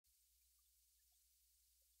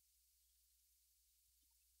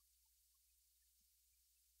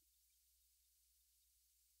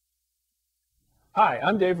Hi,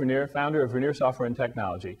 I'm Dave Vernier, founder of Vernier Software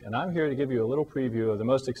Technology, and I'm here to give you a little preview of the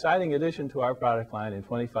most exciting addition to our product line in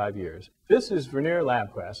 25 years. This is Vernier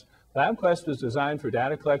LabQuest. LabQuest was designed for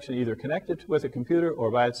data collection either connected with a computer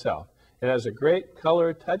or by itself. It has a great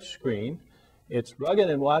color touch screen, it's rugged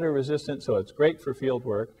and water resistant, so it's great for field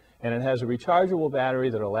work, and it has a rechargeable battery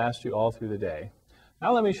that will last you all through the day.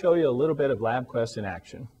 Now let me show you a little bit of LabQuest in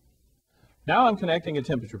action. Now I'm connecting a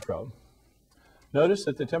temperature probe. Notice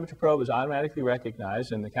that the temperature probe is automatically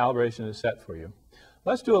recognized and the calibration is set for you.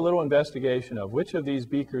 Let's do a little investigation of which of these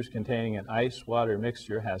beakers containing an ice-water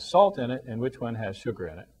mixture has salt in it and which one has sugar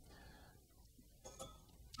in it.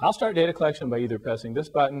 I'll start data collection by either pressing this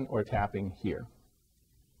button or tapping here.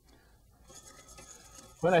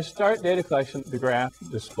 When I start data collection, the graph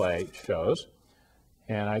display shows,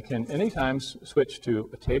 and I can anytime switch to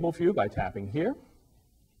a table view by tapping here,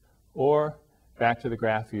 or back to the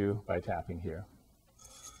graph view by tapping here.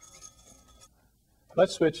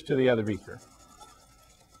 Let's switch to the other beaker.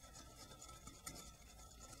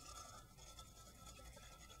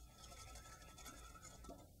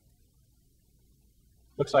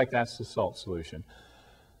 Looks like that's the salt solution.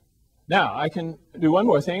 Now, I can do one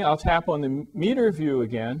more thing. I'll tap on the meter view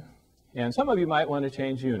again, and some of you might want to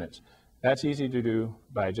change units. That's easy to do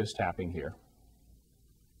by just tapping here.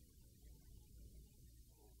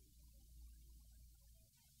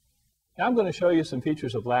 Now I'm going to show you some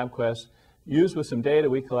features of LabQuest used with some data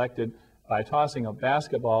we collected by tossing a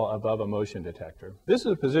basketball above a motion detector. This is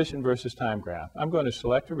a position versus time graph. I'm going to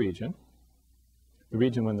select a region, the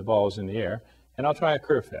region when the ball is in the air, and I'll try a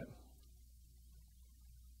curve fit.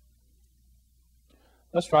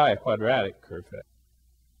 Let's try a quadratic curve fit.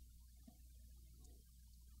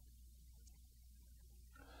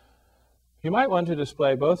 You might want to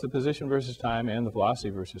display both the position versus time and the velocity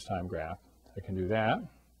versus time graph. I can do that.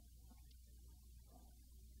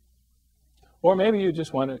 Or maybe you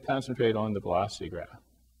just want to concentrate on the velocity graph.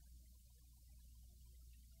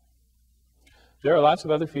 There are lots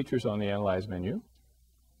of other features on the Analyze menu.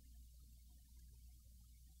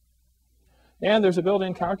 And there's a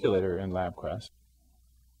built-in calculator in LabQuest.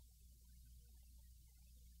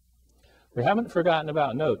 We haven't forgotten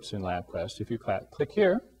about notes in LabQuest. If you click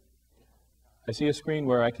here, I see a screen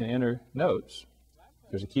where I can enter notes.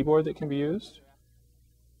 There's a keyboard that can be used.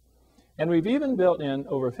 And we've even built in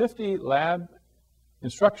over 50 lab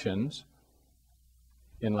instructions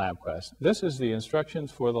in LabQuest. This is the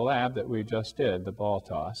instructions for the lab that we just did, the ball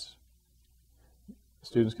toss.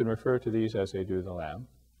 Students can refer to these as they do the lab.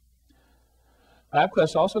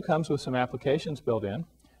 LabQuest also comes with some applications built in,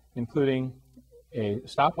 including a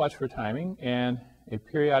stopwatch for timing and a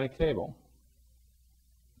periodic table.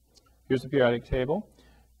 Here's the periodic table,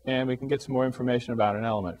 and we can get some more information about an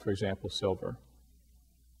element, for example, silver.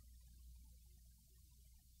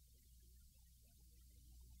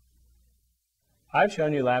 I've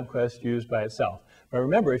shown you LabQuest used by itself. But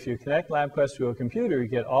remember, if you connect LabQuest to a computer, you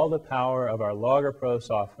get all the power of our Logger Pro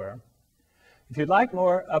software. If you'd like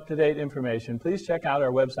more up-to-date information, please check out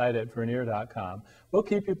our website at vernier.com. We'll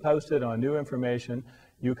keep you posted on new information.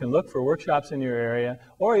 You can look for workshops in your area,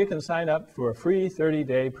 or you can sign up for a free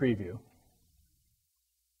 30-day preview.